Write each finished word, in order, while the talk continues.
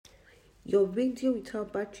Your radio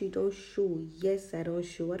without battery don't show. Yes, I don't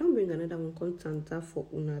show. I don't bring another one constant for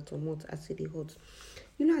una to mouth as it hot.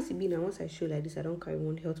 You know, as it be now, once I show like this, I don't carry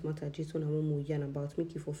one health matter just when I want more yarn about,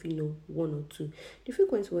 make you for feel know one or two. The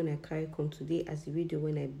frequency when I carry come today as the radio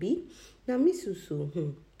when I be. Now, measles, so,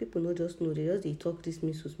 people not just know, they talk this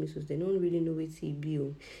measles. They don't really know what it be.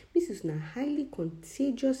 Measles na highly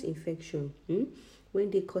contagious infection. When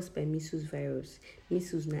they caused by measles virus.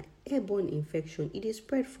 Measles na airborne infection. It is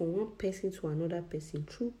spread from one person to another person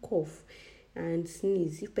through cough and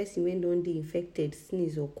sneeze. If person when don't dey infected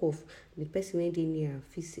sneeze or cough, the person when dey near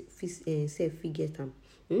self fit get am.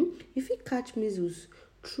 You fit catch measles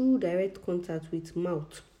through direct contact with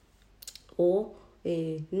mouth or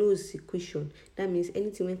nose secretion. That means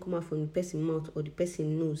anything when come out from the person mouth or the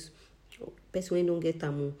person nose. Person wey don't get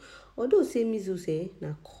am. Although say measles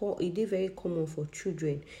na it dey very common for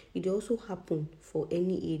children, it also happen for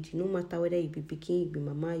any age. No matter whether you be pikin, you be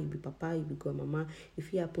mama, you be papa, you be grandmama, it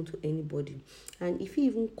fit happen to anybody. And if it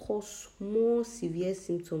even cause more severe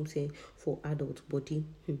symptoms for adult body.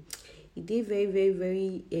 It dey very, very,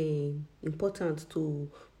 very important to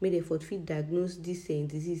make dem for fit diagnose this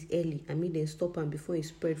disease early and make dem stop am before it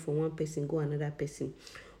spread from one person go another person.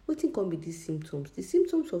 Wetin come be these symptoms? The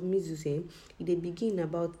symptoms of measles they begin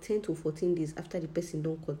about 10 to 14 days after the person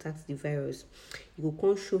don't contact the virus. You go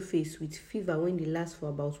come show face with fever when they last for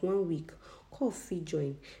about 1 week. Cough fit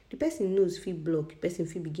join. The person nose fit block. The person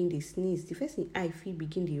fit begin dey sneeze. The person eye fit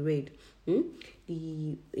begin dey red.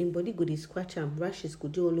 In body go dey scratch am. Rashes go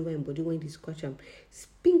dey all over in body when they scratch am.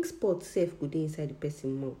 Pink spot self go dey inside the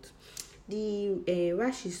person mouth. The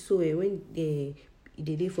rashes so when they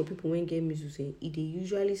dey for people when get measles it dey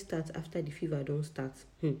usually start after the fever don't start.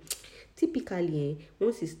 Typically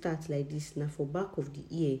once it starts like this, na for back of the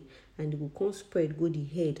ear and it will come spread go the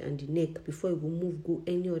head and the neck before it will move go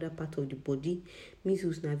any other part of the body.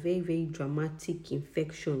 Measles na very, very dramatic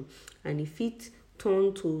infection and if it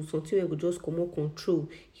turn to something wey go just comot control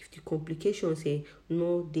if the complications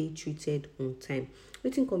no dey treated on time.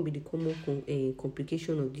 Wetin come be the common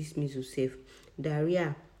complication of this measles sef?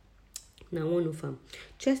 Diarrhea na one of them.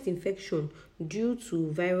 Chest infection due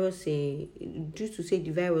to say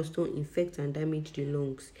the virus don't infect and damage the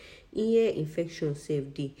lungs. Ear infection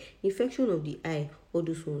sef dey. Infection of the eye, all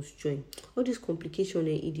those ones join. All these complications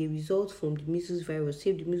it dey result from the measles virus.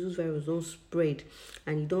 Say the measles virus don't spread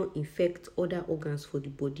and it don't infect other organs for the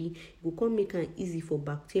body, it will come make it easy for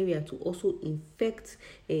bacteria to also infect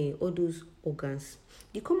all those organs.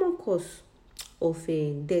 The common cause of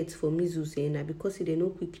death for measles na because they no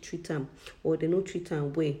quick treat am or they no treat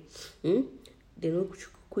am well. They no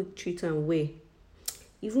quick treat am well.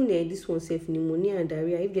 Even this one self, pneumonia and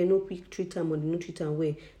diarrhea, if they no quick treat am or they no treat am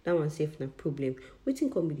well, that one self na problem.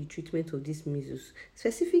 Wetin come be the treatment of this measles?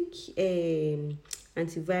 Specific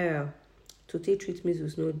antiviral to take treat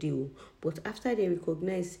measles no dey, but after they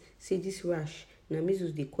recognize say this rash na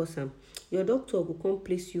measles dey cause am, your doctor will come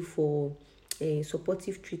place you for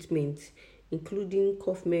supportive treatment, including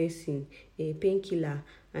cough medicine, painkiller,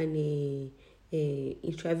 and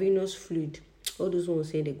intravenous fluid. All those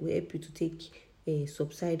ones they go help you to take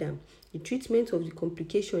subside them. The treatment of the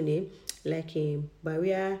complication like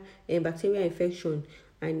bacterial infection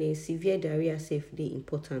and severe diarrhea safe dey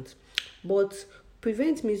important. But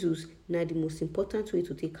prevent measles na the most important way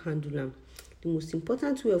to take handle them. The most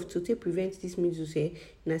important way to take prevent this measles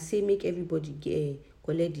na say make everybody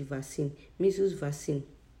collect the vaccine, measles vaccine.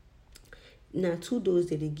 Na 2 doses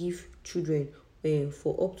they give children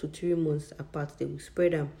for up to 3 months apart. They will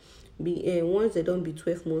spread them. Once they don't be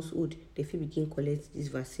 12 months old, they fit begin collect this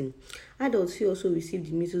vaccine. Adults fit also receive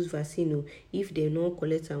the measles vaccine if they no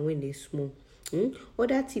collect am when they small.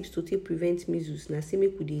 Other tips to take prevent measles na say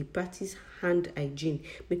make we dey practice hand hygiene,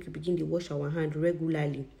 make we begin dey wash our hand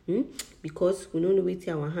regularly, because we no know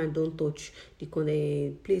wetin our hand don touch, the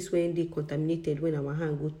place when they contaminated when our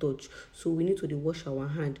hand go touch. So we need to dey wash our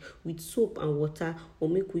hand with soap and water or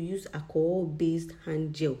make we use alcohol based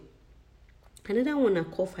hand gel. Another one na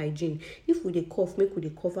cough hygiene. If we dey cough, make we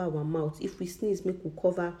dey cover our mouth. If we sneeze, make we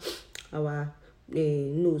cover our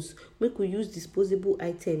nose. Make we use disposable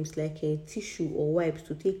items like tissue or wipes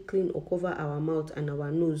to take clean or cover our mouth and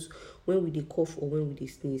our nose when we dey cough or when we dey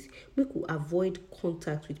sneeze. Make we avoid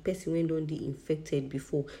contact with person when don dey infected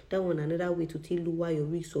before. That one another way to take lower your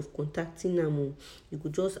risk of contacting am. You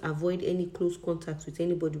could just avoid any close contact with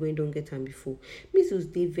anybody when don get am before. Measles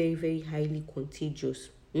dey very, very highly contagious.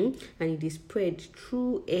 And it dey spread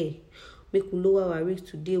through air. Make we lower our risk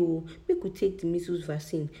today. Make we take the measles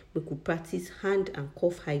vaccine. Make we practice hand and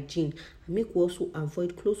cough hygiene. And make we also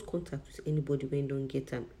avoid close contact with anybody when don't get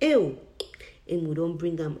them. Emu don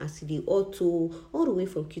bring am as e dey auto all the way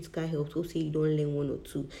from Critical Health. Say you don learn one or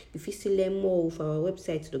two. You fit still learn more for our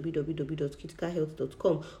website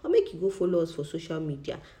www.criticalhealth.com, or make you go follow us for social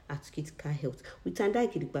media at Critical Health. We tanda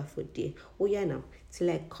gidigba for there. Oya now, till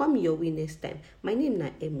I come your way next time. My name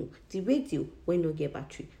na Emu, the radio when no get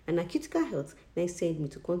battery, and na Critical Health na send me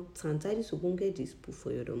to come tanda this ogbonge gist put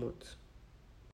for your domot.